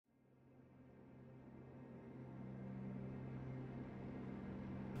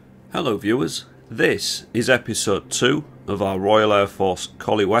Hello viewers, this is episode 2 of our Royal Air Force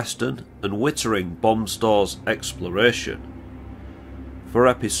Collywesten and Wittering bomb stores exploration. For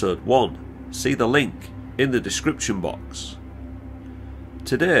episode 1, see the link in the description box.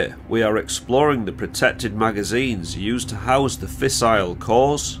 Today we are exploring the protected magazines used to house the Fissile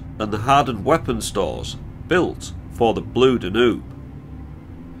Cores and the Hardened Weapon Stores built for the Blue Danube.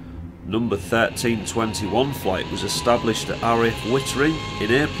 Number 1321 flight was established at RAF Wittering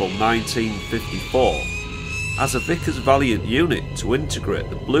in April 1954 as a Vickers Valiant unit to integrate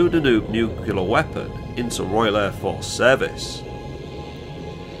the Blue Danube nuclear weapon into Royal Air Force service.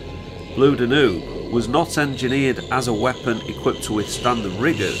 Blue Danube was not engineered as a weapon equipped to withstand the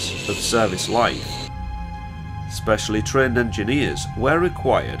rigours of service life. Specially trained engineers were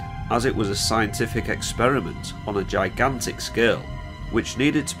required as it was a scientific experiment on a gigantic scale, which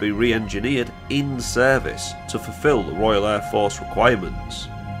needed to be re-engineered in service to fulfil the Royal Air Force requirements.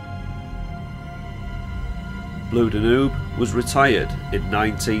 Blue Danube was retired in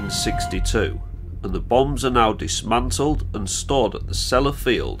 1962 and the bombs are now dismantled and stored at the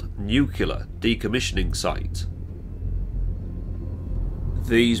Sellafield Nuclear decommissioning site.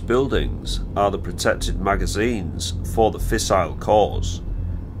 These buildings are the protected magazines for the Fissile Cores,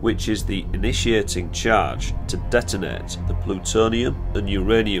 which is the initiating charge to detonate the plutonium and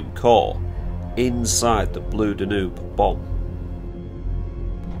uranium core inside the Blue Danube bomb.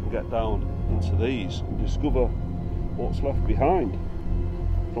 Get down into these and discover what's left behind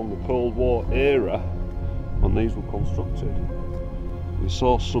from the Cold War era when these were constructed. We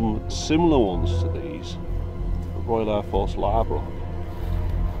saw some similar ones to these at Royal Air Force Library.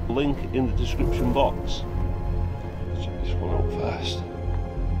 Link in the description box. Let's check this one out first.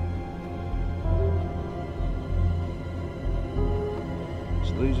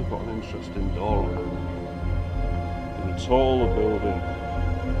 These have got an interesting door on them. They're a taller building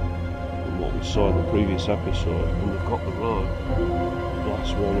than what we saw in the previous episode, and they've got the road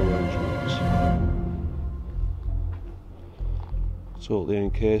glass wall arrangements. Totally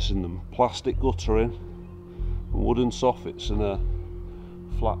encasing them. Plastic guttering, and wooden soffits and a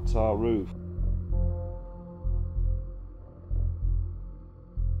flat tar roof.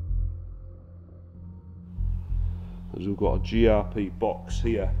 As we've got a GRP box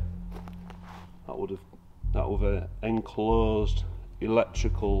here that would have enclosed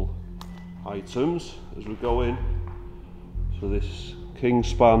electrical items as we go in. So this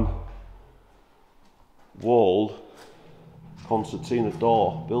Kingspan walled concertina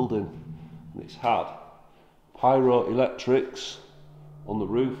door building, and it's had pyroelectrics on the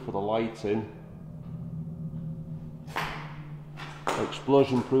roof for the lighting,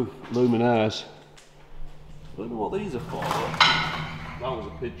 explosion proof luminaires. I don't know what these are for. That was a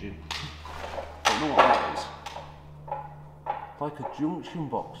pigeon. I don't know what that is. Like a junction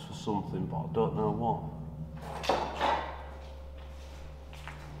box for something, but I don't know what.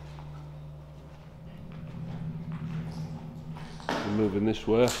 We're moving this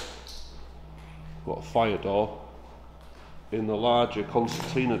way. Got a fire door in the larger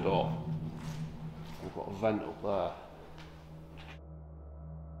concertina door. We've got a vent up there.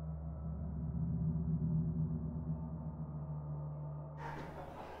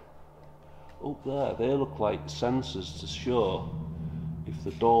 Up there, they look like sensors to show if the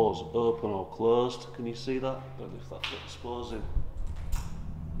door's open or closed. Can you see that? I don't know if that's exposing.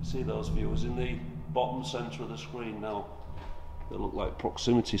 You see those viewers in the bottom centre of the screen now? They look like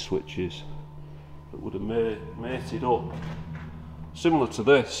proximity switches that would have mated up, similar to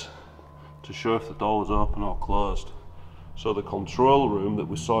this, to show if the door was open or closed. So the control room that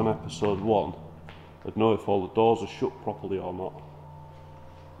we saw in episode 1 would know if all the doors are shut properly or not.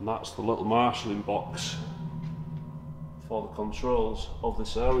 And that's the little marshalling box for the controls of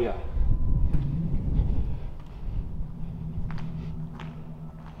this area.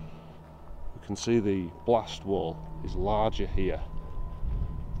 You can see the blast wall is larger here.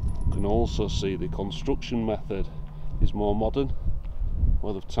 You can also see the construction method is more modern,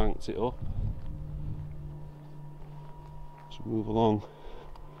 where they've tanked it up. So move along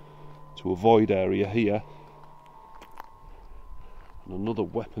to a void area here. And another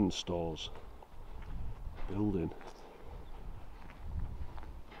weapon stores building.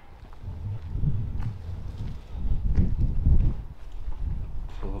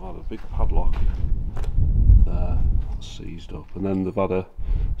 So they've had a big padlock there, seized up, and then they've had a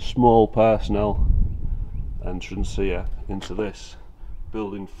small personnel entrance here into this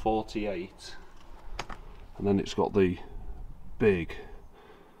building 48, and then it's got the big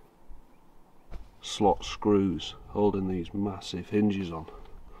slot screws holding these massive hinges on.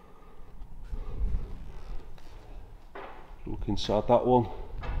 Look inside that one,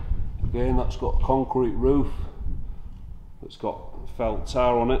 Again, that's got a concrete roof that's got felt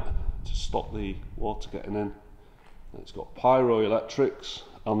tar on it to stop the water getting in. It's got pyroelectrics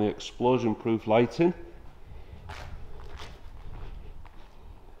and the explosion proof lighting.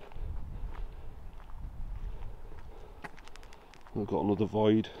 We've got another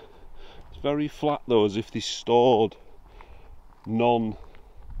void. It's very flat though, as if they stored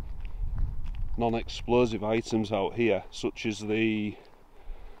non-explosive items out here, such as the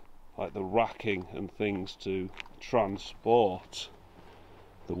racking and things to transport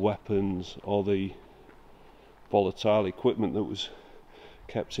the weapons or the volatile equipment that was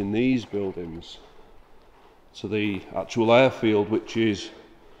kept in these buildings to the actual airfield, which is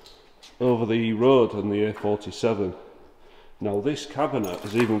over the road on the A47. Now this cabinet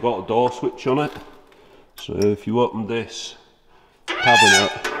has even got a door switch on it, so if you open this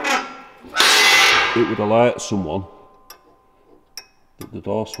cabinet it would alert someone that the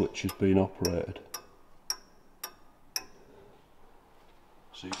door switch has been operated.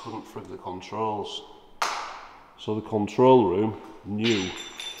 So you couldn't frig the controls. So the control room knew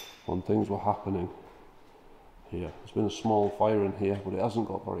when things were happening here. There's been a small fire in here, but it hasn't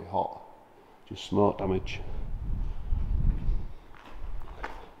got very hot, just smoke damage.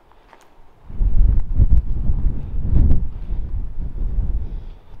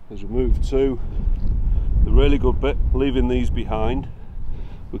 As we move to the really good bit, leaving these behind,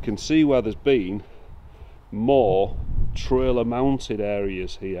 we can see where there's been more trailer mounted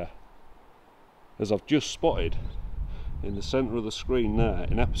areas here. As I've just spotted in the centre of the screen there,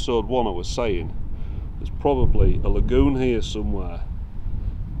 in episode 1 I was saying there's probably a lagoon here somewhere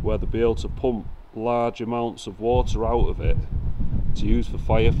where they'll be able to pump large amounts of water out of it to use for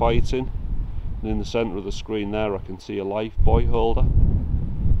firefighting, and in the centre of the screen there I can see a life buoy holder.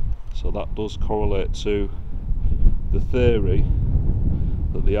 So that does correlate to the theory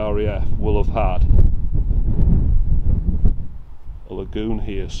that the RAF will have had a lagoon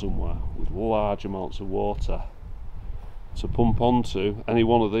here somewhere with large amounts of water to pump onto any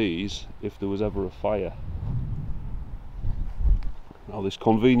one of these if there was ever a fire. Now this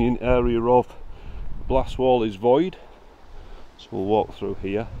convenient area of the blast wall is void, so we'll walk through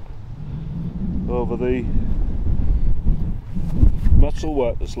here over the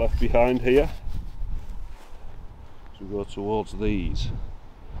metalwork that's left behind here. So we go towards these.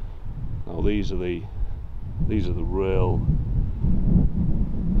 Now these are the real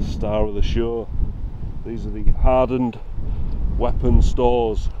star of the show. These are the Hardened Weapon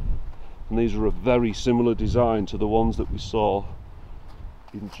Stores, and these are a very similar design to the ones that we saw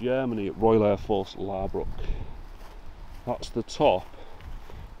in Germany at Royal Air Force Larbruck. That's the top.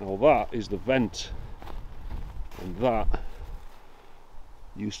 Now that is the vent, and that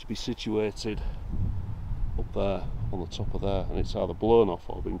used to be situated up there on the top of there, and it's either blown off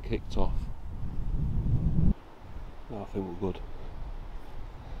or been kicked off. I think we're good.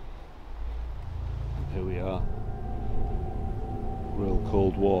 And here we are, real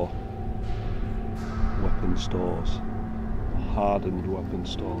Cold War weapon stores, hardened weapon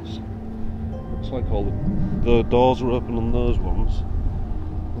stores. Looks like all the doors are open on those ones,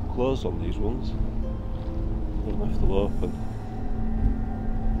 they're closed on these ones. I don't know if they'll open.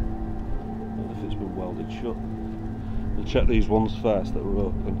 If it's been welded shut. We'll check these ones first that are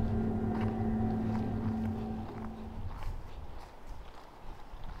open.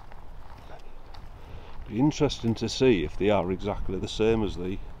 Be interesting to see if they are exactly the same as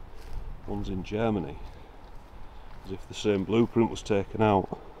the ones in Germany, as if the same blueprint was taken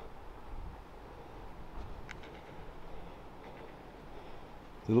out.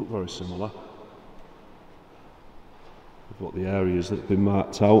 They look very similar. We've got the areas that have been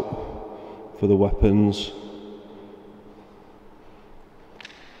marked out for the weapons.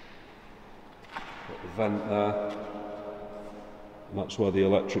 Got the vent there, and that's where the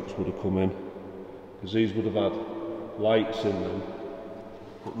electrics would have come in, because these would have had lights in them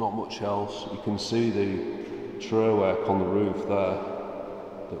but not much else. You can see the tray work on the roof there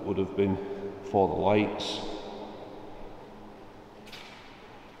that would have been for the lights,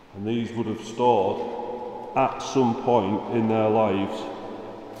 and these would have stored at some point in their lives,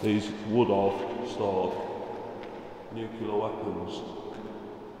 these would have stored nuclear weapons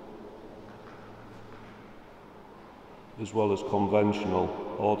as well as conventional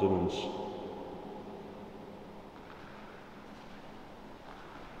ordnance.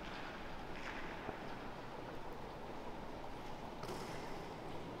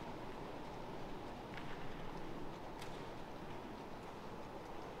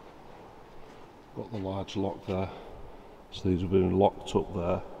 Got the large lock there, so these have been locked up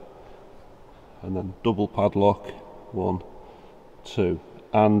there, and then double padlock, 1, 2,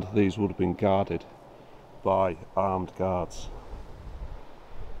 and these would have been guarded by armed guards.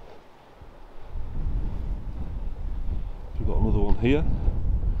 We've got another one here.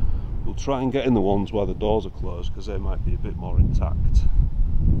 We'll try and get in the ones where the doors are closed because they might be a bit more intact. Let's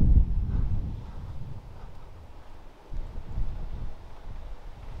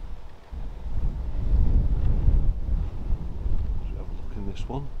have a look in this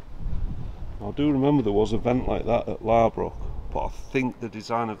one. Now, I do remember there was a vent like that at Larbrook, but I think the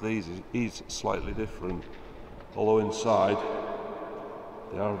design of these is slightly different, although inside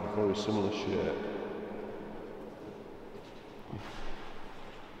they are of a very similar shape.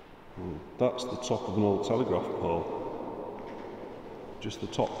 That's the top of an old telegraph pole, just the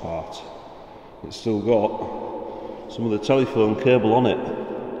top part. It's still got some of the telephone cable on it.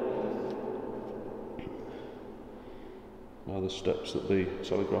 Now the steps that the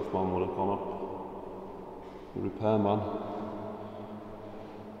telegraph man would have gone up, the repairman.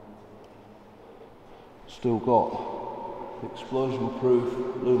 Still got explosion-proof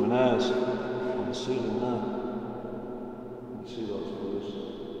luminaires on the ceiling there. You can see those colours.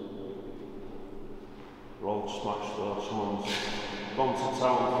 They're all smashed though. Someone's gone to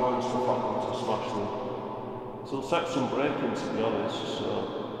town throwing stuff at them to smash them. So it'll take some breaking, to be honest.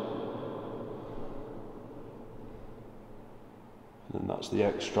 And that's the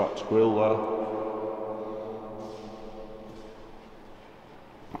extract grill there.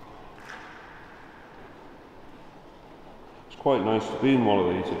 It's quite nice to be in one of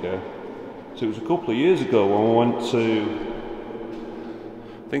these again. So it was a couple of years ago when we went to,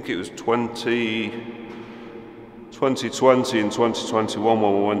 I think it was 2020 and 2021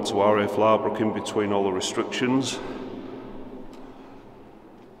 when we went to RAF Larbrook in between all the restrictions.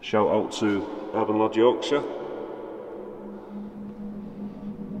 Shout out to Urban Lodge Yorkshire.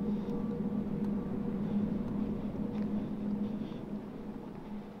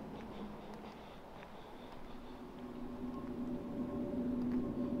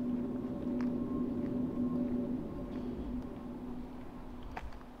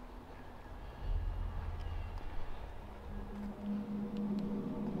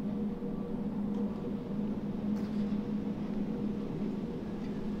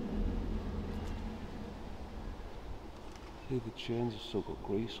 See, the chains have still got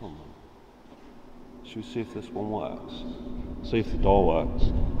grease on them. Should we see if this one works? See if the door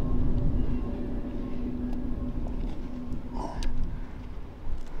works.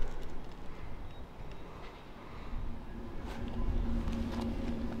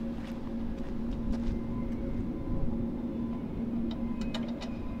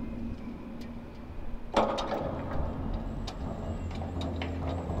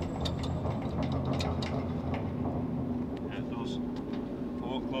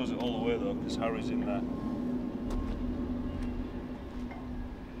 Close it all the way though, because Harry's in there.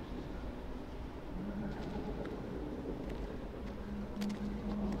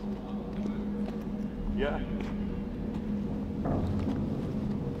 Yeah.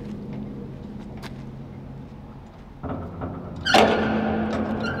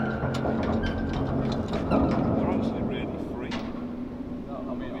 They're actually really free. No,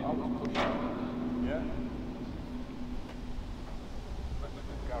 I mean, I'll push it. Yeah.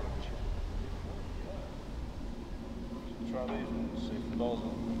 Try these and see if the doors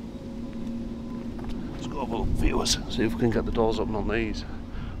open. Let's go have a look, viewers, see if we can get the doors open on these.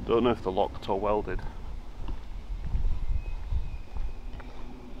 Don't know if they're locked or welded.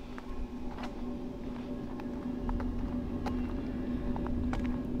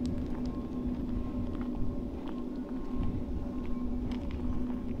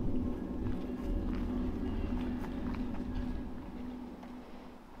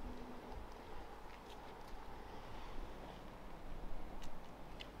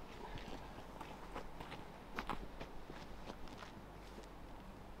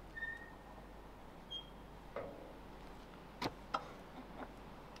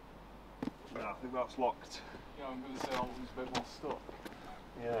 I think that's locked. Yeah, I'm going to say that one's a bit more stuck.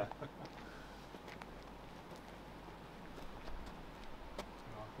 Yeah. I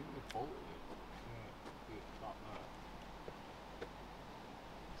think they bolted it. Yeah, that there.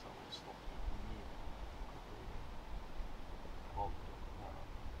 So that would stop it from moving. Bolted it there.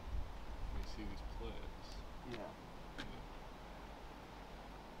 You see these plates? Yeah.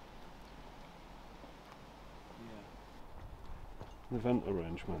 The vent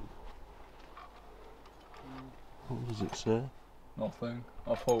arrangement. What does it say? Nothing.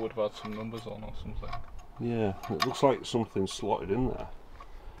 I thought it would have had some numbers on or something. Yeah, it looks like something slotted in there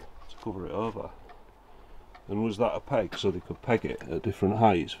to cover it over. And was that a peg so they could peg it at different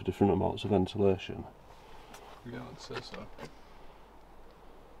heights for different amounts of ventilation? Yeah, I'd say so.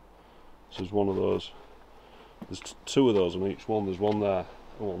 So there's one of those. There's two of those on each one. There's one there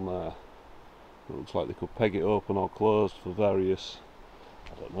and one there. It looks like they could peg it open or closed for various,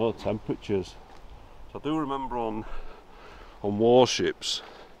 I don't know, temperatures. So I do remember on warships,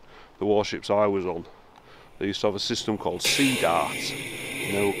 the warships I was on, they used to have a system called Sea Dart,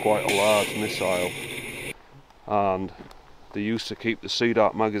 and they were quite a large missile, and they used to keep the Sea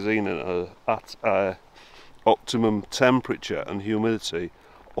Dart magazine at optimum temperature and humidity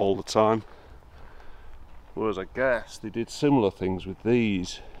all the time. Whereas I guess they did similar things with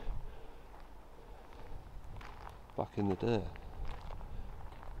these back in the day.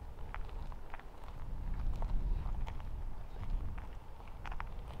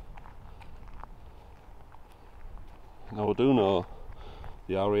 Now I do know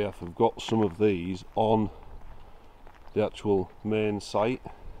the RAF have got some of these on the actual main site,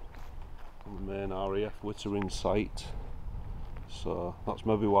 on the main RAF Wittering site, so that's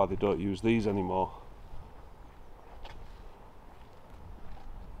maybe why they don't use these anymore.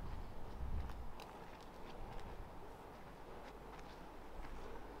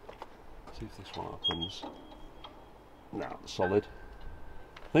 See if this one opens. Nah, it's solid.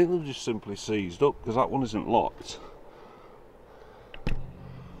 I think they've just simply seized up because that one isn't locked.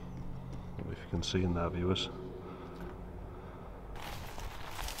 If you can see in there, viewers.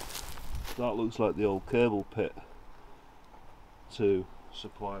 That looks like the old cable pit to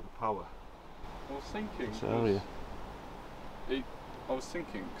supply the power. I was thinking. This area. I was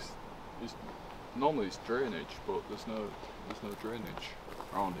thinking, normally it's drainage, but there's no drainage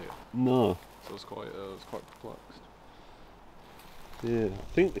around here. No. So I was quite perplexed. Yeah,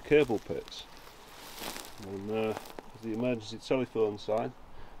 I think the cable pits. And there's the emergency telephone sign,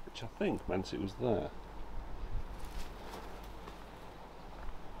 which I think meant it was there.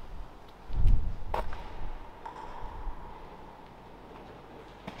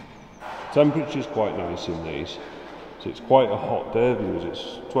 Temperature's quite nice in these, so it's quite a hot day, viewers.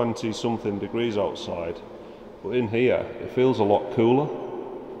 It's 20 something degrees outside, but in here it feels a lot cooler.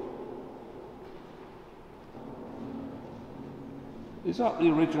 Is that the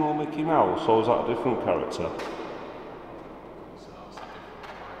original Mickey Mouse, or is that a different character?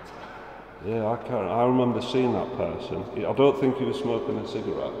 Yeah, I remember seeing that person. I don't think he was smoking a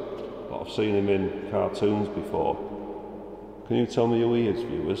cigarette, but I've seen him in cartoons before. Can you tell me who he is,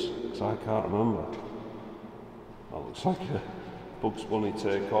 viewers? Because I can't remember. That looks like a Bugs Bunny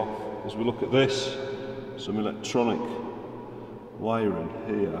takeoff. As we look at this, some electronic wiring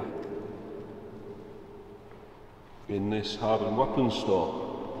here in this Hardened Weapon Store.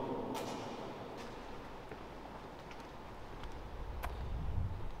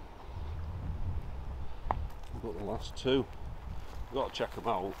 We've got the last two. We've got to check them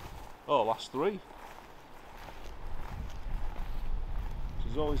out. Oh, last three.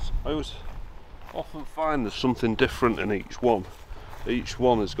 I always often find there's something different in each one. Each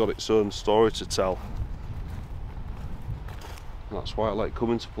one has got its own story to tell. And that's why I like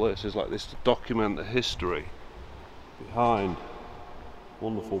coming to places like this to document the history behind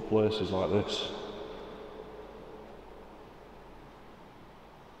wonderful places like this.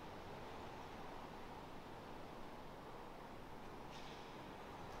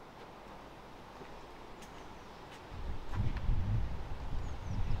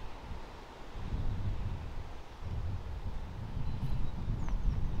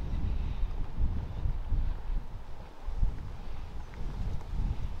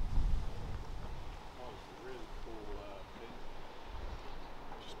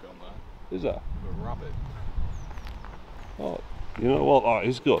 Is that? A rabbit. Oh, you know what? That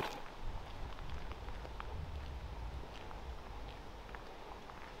is good.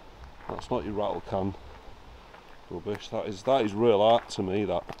 That's not your rattle can rubbish. That is real art to me.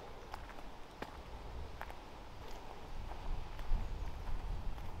 That.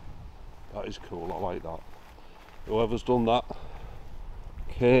 That is cool. I like that. Whoever's done that,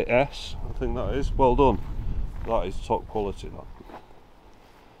 KS, I think that is. Well done. That is top quality. That.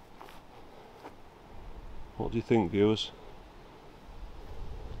 What do you think, viewers?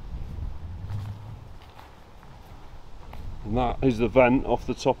 And that is the vent off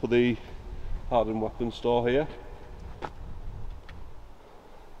the top of the Hardened Weapon Store here.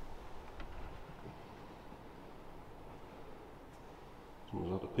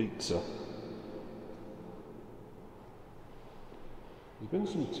 Someone's had a pizza. There's been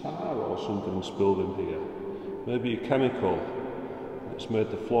some tar or something spilled in here. Maybe a chemical that's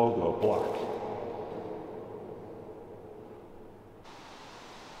made the floor go black.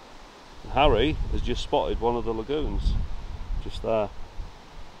 Harry has just spotted one of the lagoons just there,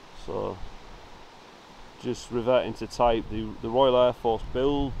 so just reverting to type, the Royal Air Force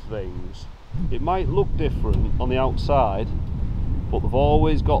build things, it might look different on the outside, but they've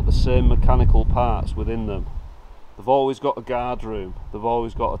always got the same mechanical parts within them. They've always got a guard room, they've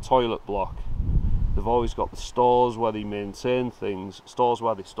always got a toilet block, they've always got the stores where they maintain things, stores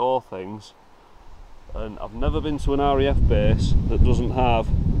where they store things. And I've never been to an RAF base that doesn't have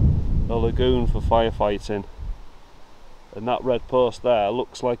a lagoon for firefighting. And that red post there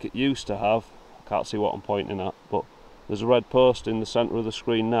looks like it used to have, I can't see what I'm pointing at, but there's a red post in the centre of the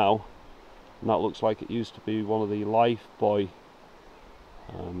screen now, and that looks like it used to be one of the lifebuoy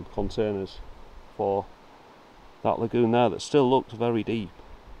containers for that lagoon there that still looks very deep.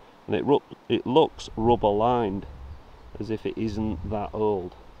 And it looks rubber lined, as if it isn't that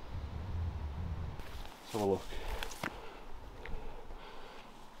old. Let's have a look.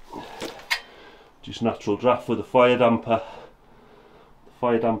 Just natural draft with a fire damper. The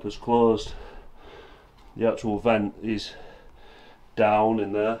fire damper's closed. The actual vent is down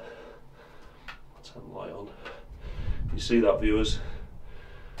in there. Let's turn the light on. You see that, viewers?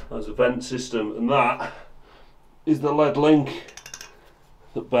 There's a vent system, and that is the lead link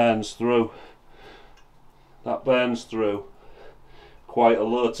that burns through. That burns through quite a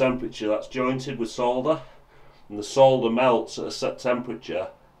low temperature. That's jointed with solder, and the solder melts at a set temperature,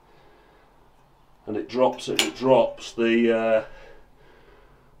 and it drops the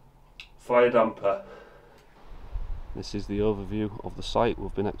fire damper. This is the overview of the site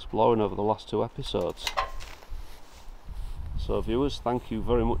we've been exploring over the last 2 episodes. So viewers, thank you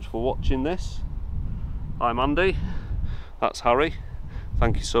very much for watching this. I'm Andy, that's Harry.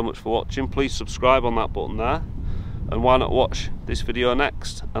 Thank you so much for watching. Please subscribe on that button there, and why not watch this video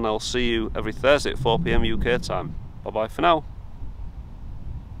next, and I'll see you every Thursday at 4 PM UK time. Bye bye for now.